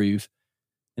kind of groove,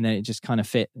 and then it just kind of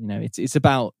fit. It's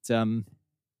about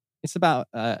it's about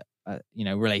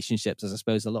relationships, as I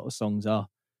suppose a lot of songs are,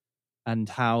 and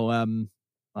how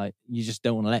like you just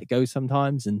don't want to let go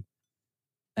sometimes, and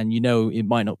it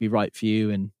might not be right for you,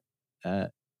 and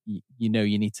you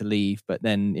need to leave, but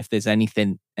then if there's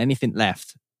anything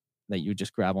left, that you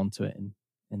just grab onto it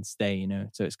and stay,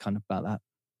 so it's kind of about that.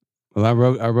 Well, I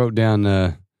wrote down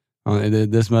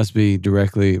this must be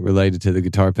directly related to the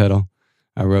guitar pedal.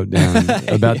 I wrote down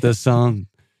about this song,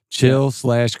 chill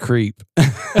 / creep.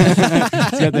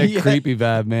 It's got that creepy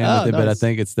vibe, man, with it, nice. But I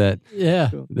think it's that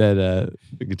the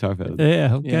guitar pedal.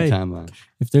 Yeah, okay. Timeline.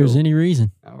 If there's any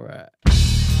reason. All right.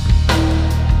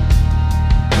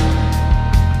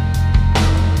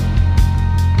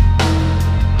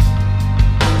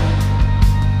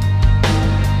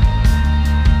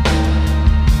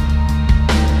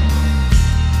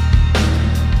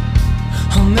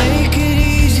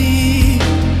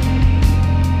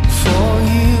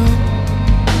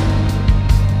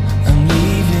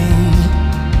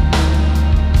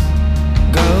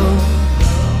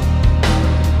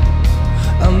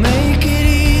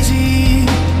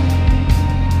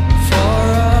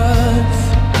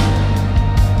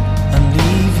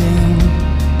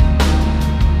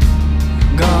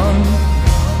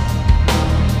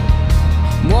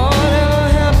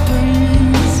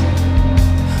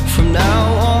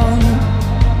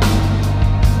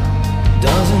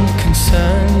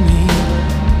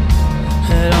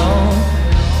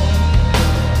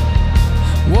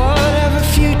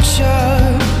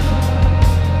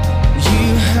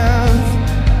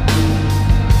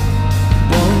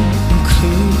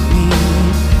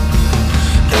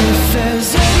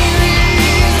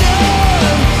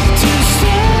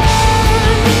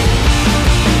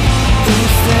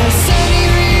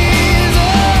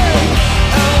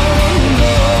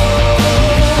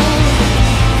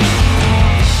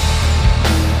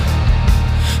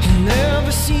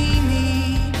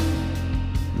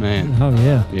 Man. Oh,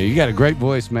 yeah. Yeah, you got a great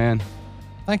voice, man.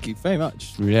 Thank you very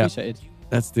much. Yeah. Appreciate it.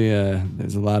 That's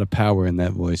there's a lot of power in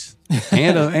that voice.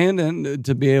 and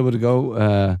to be able to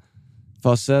go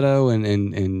falsetto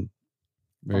and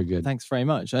very good. Thanks very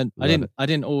much. I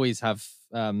didn't always have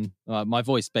my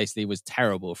voice basically was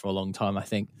terrible for a long time, I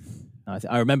think.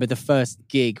 I remember the first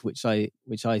gig which I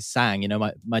sang.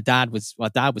 My dad was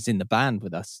in the band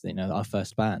with us. Our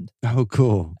first band. Oh,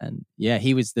 cool! And yeah,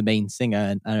 he was the main singer.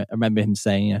 And I remember him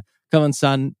saying, "Come on,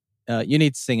 son, you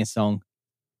need to sing a song."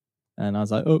 And I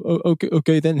was like, "Oh,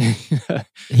 okay then."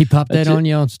 He popped that on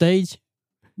you on stage?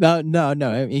 No.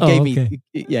 He gave me,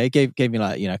 he gave me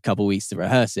like a couple of weeks to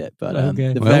rehearse it. But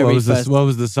what was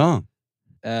the song?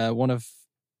 One of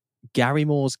Gary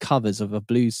Moore's covers of a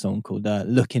blues song called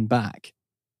 "Looking Back."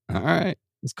 All right,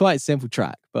 it's quite a simple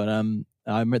track, but I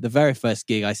remember the very first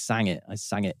gig I sang it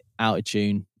out of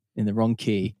tune in the wrong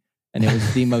key, and it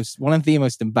was one of the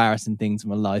most embarrassing things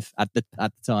in my life at the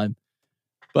time.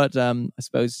 But I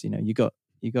suppose you got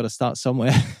to start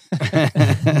somewhere.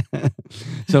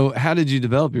 So, how did you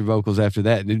develop your vocals after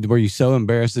that? Were you so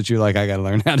embarrassed that you're like, I got to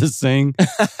learn how to sing?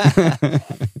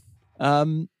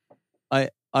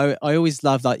 I always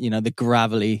loved that, the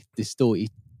gravelly,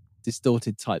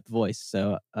 distorted type voice.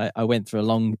 So I went through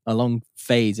a long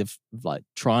phase of like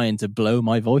trying to blow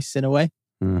my voice in a way.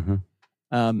 Mm-hmm.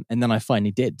 And then I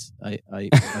finally did. I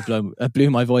blew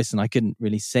my voice and I couldn't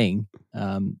really sing.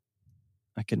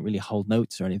 I couldn't really hold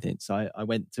notes or anything. So I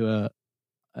went to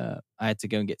I had to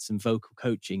go and get some vocal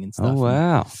coaching and stuff. Oh,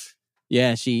 wow. And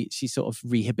yeah, she sort of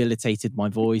rehabilitated my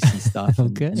voice and stuff.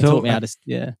 Okay. And taught me how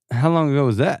to, How long ago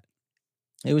was that?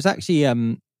 It was actually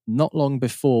not long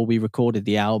before we recorded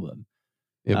the album.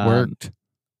 It worked.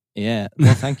 Yeah.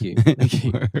 Well, thank you. Thank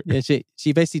you. Yeah,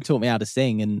 she basically taught me how to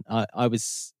sing, and I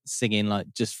was singing like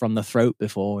just from the throat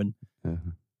before, and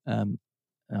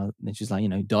then she was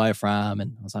like, diaphragm,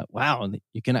 and I was like, wow,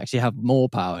 you can actually have more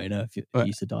power, if you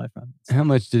use a diaphragm. How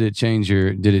much did it change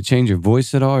your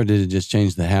voice at all, or did it just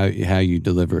change how you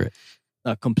deliver it?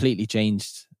 Completely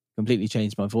changed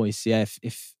my voice. Yeah.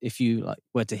 If you like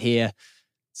were to hear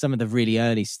some of the really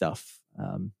early stuff,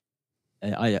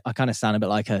 I kind of sound a bit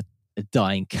like a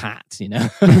dying cat,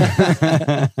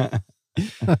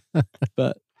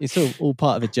 but it's all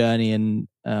part of a journey, and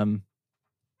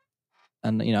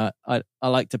I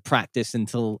like to practice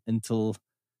until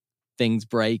things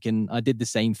break, and I did the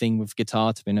same thing with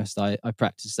guitar. To be honest, I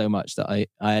practiced so much that I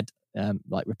had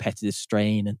like repetitive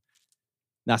strain, and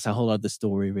that's a whole other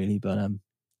story, really. But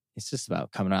it's just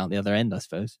about coming out the other end, I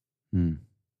suppose.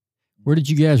 Where did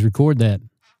you guys record that?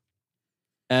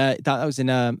 That was in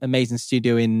an amazing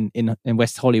studio in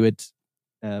West Hollywood,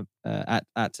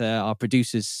 at our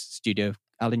producer's studio,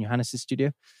 Alan Johannes'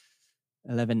 studio.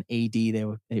 AD.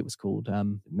 It was called.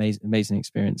 Amazing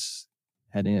experience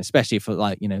heading, especially for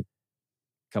like, you know,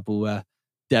 a couple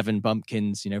Devon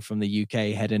bumpkins, you know, from the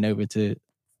UK heading over to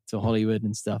Hollywood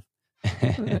and stuff.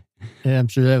 Yeah, I'm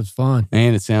sure that was fun.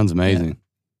 Man, it sounds amazing.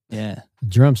 Yeah. The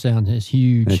drum sound is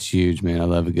huge. That's huge, man. I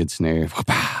love a good snare.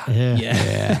 Yeah.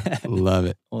 Yeah. Love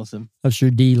it. Awesome. I'm sure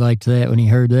D liked that when he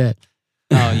heard that.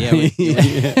 Oh yeah.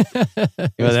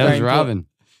 Well, that was Robin.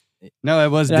 No,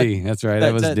 that was D. That's right.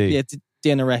 That was D. Yeah,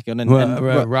 D on the record. And,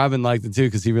 Robin liked it too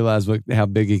because he realized how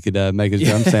big he could make his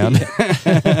drum sound.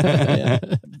 Yeah.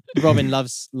 Robin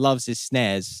loves his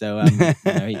snares, so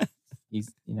he's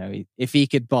if he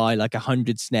could buy like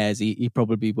 100 snares, he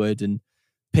probably would, and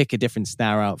pick a different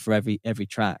snare out for every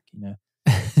track. You know,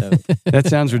 so that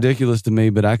sounds ridiculous to me,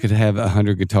 but I could have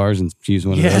 100 guitars and use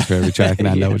one of those for every track, and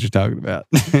I know what you're talking about.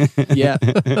 Yeah.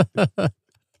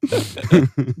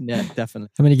 Yeah, definitely.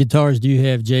 How many guitars do you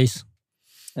have, Jace?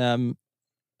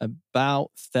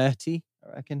 About 30,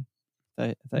 I reckon.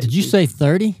 30. Did you say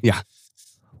 30? Yeah.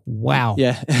 Wow.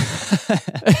 Yeah.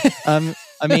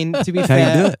 I mean, to be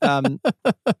fair, a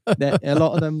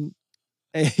lot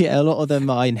of them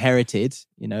I inherited,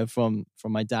 you know, from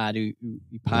my dad who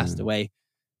passed away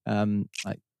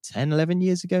like 10, 11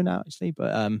 years ago now, actually.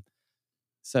 But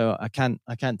so I can't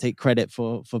take credit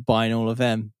for buying all of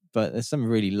them. But there's some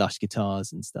really lush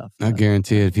guitars and stuff. I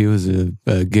guarantee it. If he was a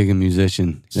gigging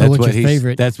musician, so what's your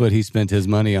favorite? That's what he spent his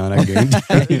money on. I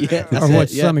guarantee. Or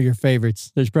what's some of your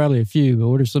favorites? There's probably a few, but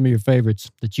what are some of your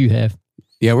favorites that you have?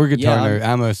 Yeah, we're guitar nerds.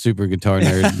 I'm a super guitar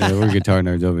nerd. We're guitar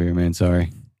nerds over here, man.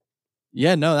 Sorry.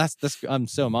 Yeah, no, that's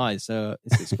so am I. So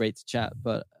it's great to chat.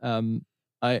 But I'm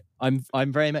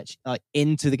very much like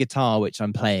into the guitar which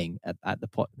I'm playing at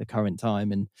the current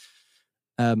time, and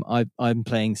I'm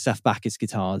playing Seth Backus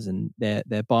guitars, and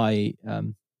they're by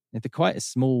they're quite a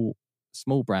small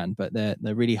brand, but they're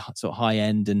really sort of high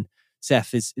end. And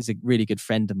Seth is a really good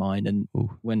friend of mine. And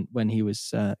when he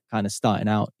was kind of starting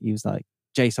out, he was like,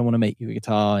 "Jace, I want to make you a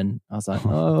guitar," and I was like,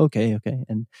 "Oh, okay."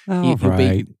 And if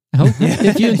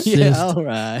you insist. Yeah, all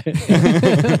right.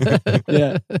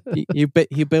 Yeah,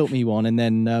 he built me one, and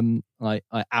then like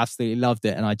I absolutely loved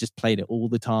it, and I just played it all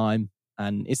the time.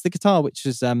 And it's the guitar which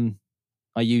is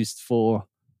I used for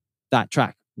that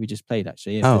track we just played,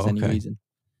 actually. If there's any reason,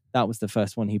 that was the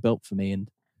first one he built for me. And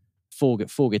four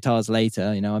guitars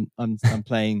later, you know, I'm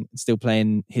still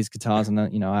playing his guitars,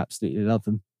 and you know, I absolutely love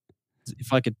them.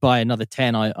 If I could buy another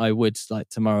 10, I would, like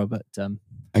tomorrow. But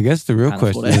I guess the real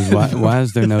question is why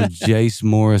is there no Jace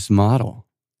Morris model?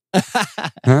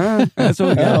 Huh? That's what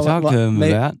we got to talk to him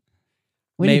about.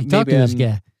 We need to talk to this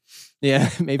guy. Yeah,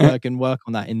 maybe I can work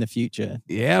on that in the future.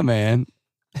 Yeah, man.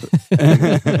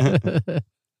 Offer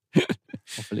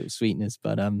little sweetness,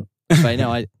 but no,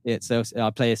 I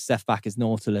play a Seth Backus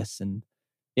Nautilus, and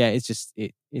yeah, it's just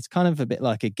it's kind of a bit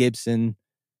like a Gibson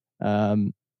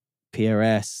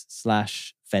PRS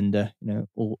 / Fender, you know,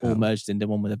 all merged into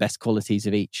one with the best qualities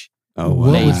of each. Oh,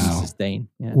 wow. Sustain.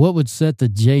 Yeah. What would set the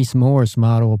Jace Morris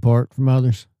model apart from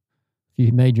others if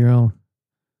you made your own?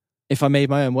 If I made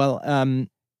my own, well,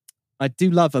 I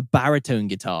do love a baritone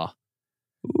guitar.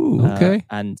 Ooh, okay.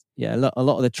 And yeah, a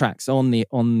lot of the tracks on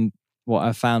what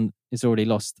I found is Already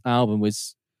Lost album were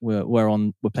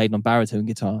played on baritone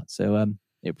guitar. So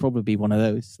it'd probably be one of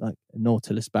those, like a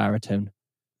Nautilus baritone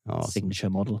signature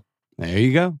model. There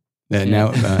you go.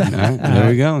 Now there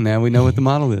we go. Now we know what the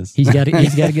model is. He's got to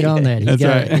get on that.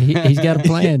 He's got a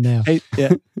plan now.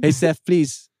 Hey Seth,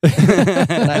 please.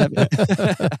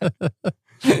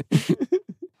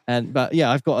 But yeah,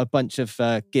 I've got a bunch of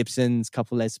Gibsons,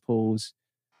 couple Les Pauls,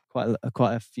 quite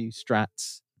a few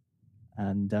Strats,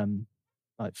 and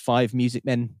like 5 Music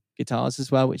Men guitars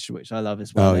as well, which I love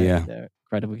as well. They're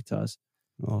incredible guitars.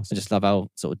 Awesome. I just love how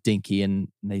sort of dinky, and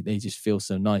they just feel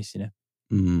so nice, you know.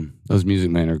 Those Music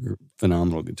Men are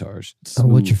phenomenal guitars.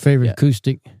 What's your favorite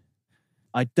acoustic?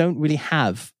 I don't really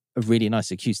have a really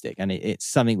nice acoustic, and it's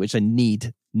something which I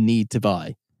need to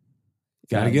buy.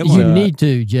 Gotta get one. You need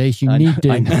to, Jace. You need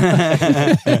to.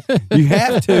 You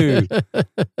have to.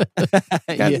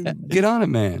 Get on it,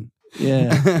 man.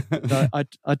 Yeah.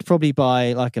 I'd probably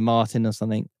buy like a Martin or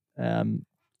something.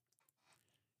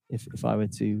 If I were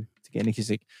to get an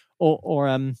acoustic, or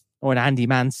an Andy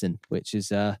Manson, which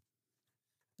is a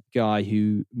guy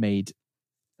who made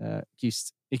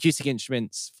acoustic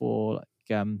instruments for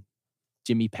like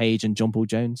Jimmy Page and John Paul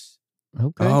Jones.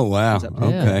 Okay. Oh wow.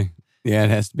 Okay. Yeah, it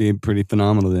has to be pretty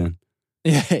phenomenal then.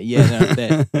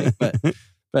 Yeah.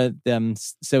 But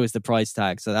so is the price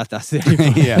tag. So that's the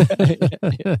only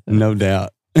yeah. No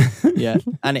doubt. Yeah,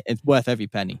 and it's worth every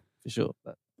penny for sure.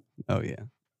 But. Oh yeah.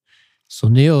 So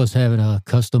Neil is having a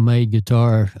custom-made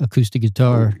acoustic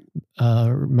guitar,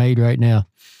 made right now.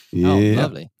 Yeah. Oh,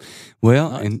 lovely.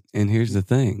 Well, Nice. and here's the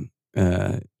thing.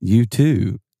 You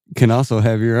too can also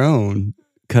have your own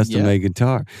custom-made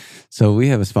guitar. So we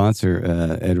have a sponsor,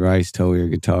 Ed Rice Tow Ear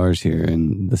Guitars here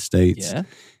in the States. Yeah.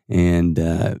 And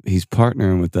he's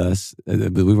partnering with us.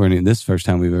 But we weren't, this is the first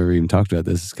time we've ever even talked about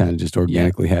this. It's kind of just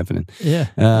organically happening. Yeah.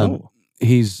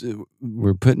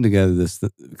 We're putting together this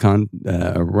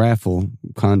a raffle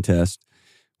contest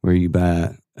where you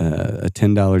buy a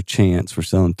 $10 chance. We're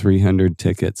selling 300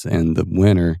 tickets, and the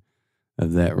winner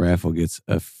of that raffle gets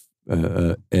a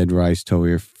Ed Rice Tow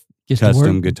Ear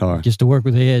custom guitar. Just to work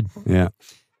with Ed. Yeah.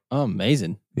 Oh,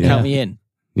 amazing. Yeah. Count me in.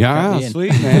 Yeah, Count me in.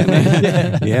 sweet,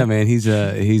 man. Yeah, man. He's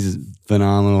a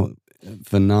phenomenal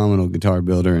guitar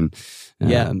builder, and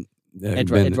Ed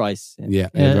Rice. Yeah,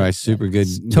 Ed Rice, super good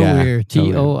Tow guy. Ear,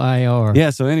 Toir. Yeah.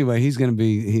 So anyway, he's gonna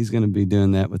be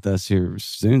doing that with us here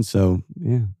soon. So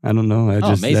yeah, I don't know.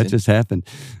 That just happened.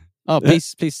 Oh,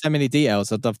 please send me the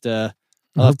details. I'd love to.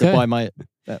 I'll have to buy my.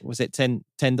 Was it $10?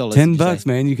 $10,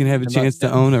 man. You can have a chance to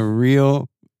own a real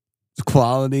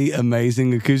quality,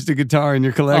 amazing acoustic guitar in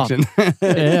your collection. Oh,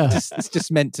 yeah, it's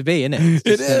just meant to be, isn't it?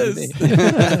 It is.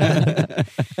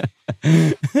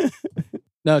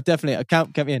 No, definitely.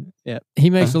 Count me in. Yeah.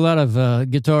 He makes a lot of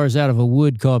guitars out of a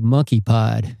wood called monkey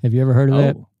pod. Have you ever heard of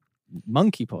that?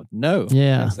 Monkey pod? No.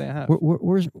 Yeah. Can't say I have.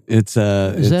 Where's is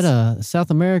that a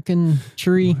South American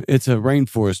tree? It's a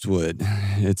rainforest wood.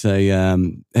 It's a.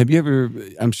 Have you ever?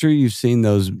 I'm sure you've seen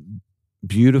those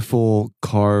beautiful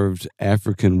carved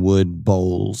African wood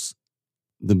bowls.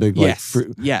 The big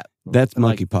fruit. Yeah. That's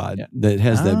monkey pod. That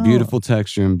has that beautiful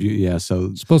texture and beauty. Yeah, so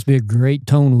it's supposed to be a great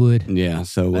tone wood. Yeah,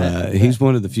 so he's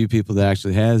one of the few people that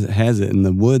actually has it. And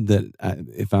the wood that,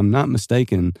 if I'm not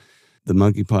mistaken, the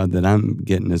monkey pod that I'm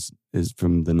getting is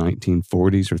from the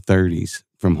 1940s or 30s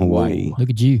from Hawaii. Whoa, look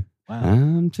at you! Wow.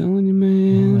 I'm telling you,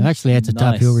 man. Well, actually, that's a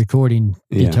Top Hill recording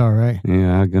guitar, right?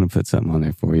 Yeah, I'm gonna put something on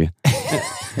there for you.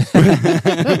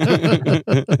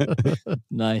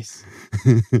 Nice.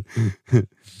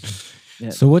 Yeah,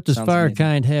 so what does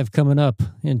Firekind have coming up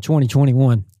in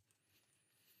 2021?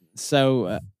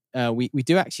 So we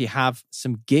do actually have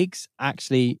some gigs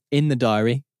actually in the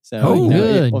diary. So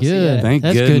good. Thank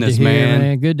That's goodness, good to hear,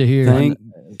 man. Good to hear. Thank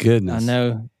goodness. I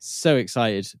know, so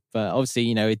excited, but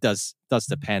obviously it does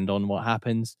depend on what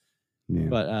happens. Yeah.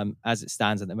 But as it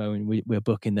stands at the moment, we're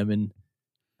booking them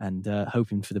and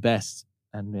hoping for the best.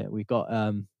 And we got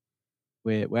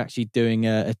we're actually doing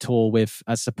a tour with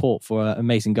as support for an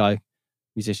amazing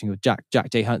musician called Jack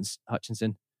J.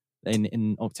 Hutchinson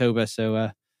in October.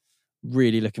 So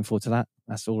really looking forward to that.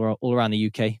 That's all around the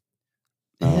UK.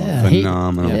 Yeah,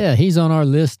 phenomenal. He's on our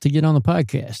list to get on the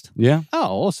podcast. Yeah.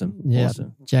 Oh, awesome. Yeah.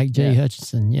 Awesome. Jack J.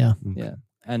 Hutchinson. Yeah. Yeah.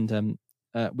 And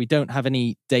we don't have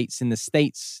any dates in the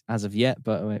States as of yet,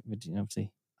 but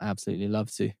obviously I absolutely love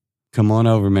to. Come on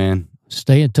over, man.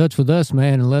 Stay in touch with us,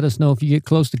 man, and let us know if you get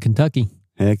close to Kentucky.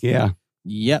 Heck yeah.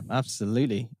 Yep,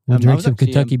 absolutly. We'll drink some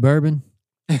Kentucky bourbon.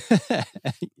 And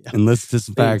listen to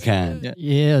some Firekind.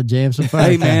 Yeah, jam some Firekind.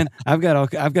 Hey man, I've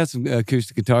got some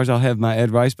acoustic guitars. I'll have my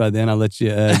Ed Rice by then. I'll let you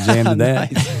jam to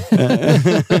that.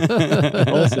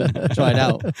 Awesome. Try it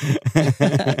out.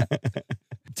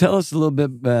 Tell us a little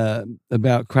bit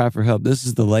about Cry for Help. This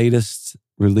is the latest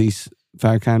release,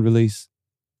 Firekind release.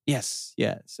 Yes,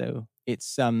 yeah. So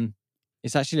it's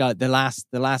actually like the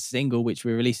last single which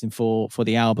we're releasing for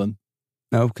the album.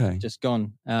 Okay. Just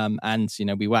gone. And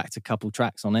we whacked a couple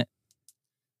tracks on it.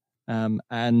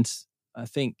 And I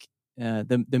think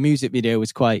the music video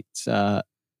was quite a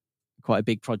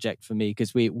big project for me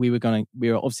because we were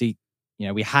obviously,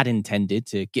 we had intended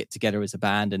to get together as a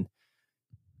band and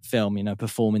film,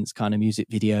 performance kind of music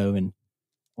video and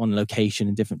on location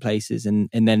in different places. And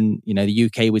then, the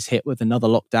UK was hit with another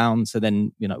lockdown. So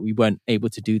then, we weren't able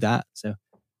to do that. So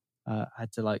I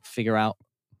had to figure out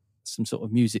some sort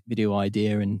of music video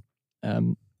idea. And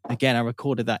again, I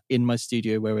recorded that in my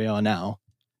studio where we are now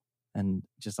and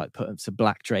just put up some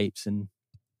black drapes and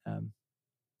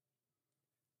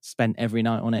spent every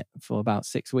night on it for about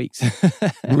 6 weeks.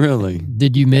 Really?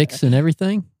 Did you mix and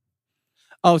everything?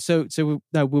 Oh, so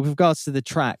no, with regards to the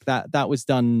track, that was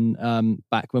done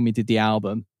back when we did the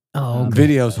album. Oh, okay.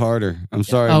 Video's harder. I'm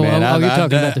sorry, man. You're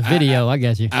talking about the video. I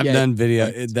got you. I've done video.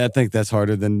 I think that's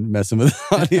harder than messing with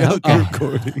audio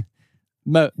recording.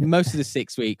 Most of the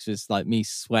 6 weeks was me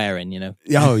swearing,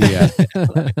 Oh yeah.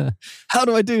 How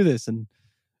do I do this? And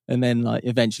then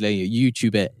eventually you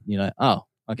YouTube it. Oh,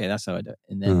 okay, that's how I do it.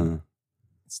 And then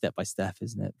step by step,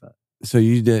 isn't it? But so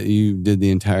you did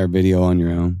the entire video on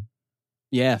your own?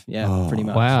 Yeah, pretty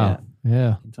much. Wow.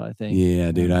 Yeah. Entire thing.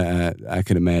 Yeah, dude. I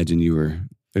could imagine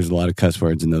there's a lot of cuss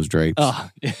words in those drapes. Oh,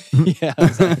 yeah.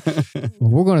 Well,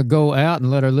 we're going to go out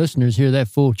and let our listeners hear that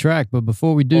full track. But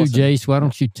before we do, Awesome. Jace, why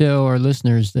don't you tell our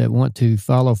listeners that want to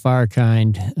follow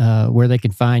Firekind where they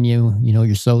can find you,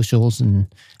 your socials and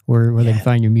where they can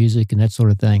find your music and that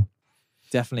sort of thing.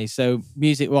 Definitely. So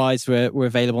music-wise, we're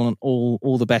available on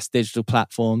all the best digital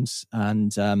platforms and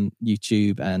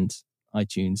YouTube and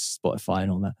iTunes, Spotify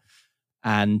and all that.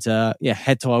 And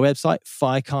head to our website,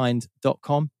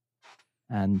 firekind.com.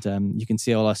 And you can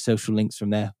see all our social links from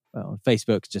there. On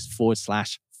Facebook, just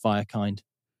 /Firekind.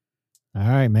 All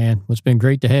right, man. Well, it's been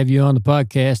great to have you on the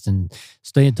podcast, and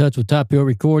stay in touch with Top Hill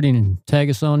Recording and tag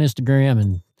us on Instagram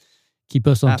and keep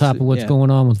us on top of what's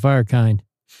going on with Firekind.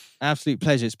 Absolute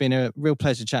pleasure. It's been a real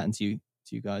pleasure chatting to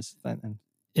you guys. Thank you.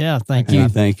 Yeah,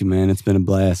 thank you, man. It's been a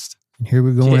blast. And here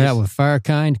we're going out with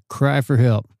Firekind, Cry for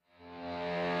Help.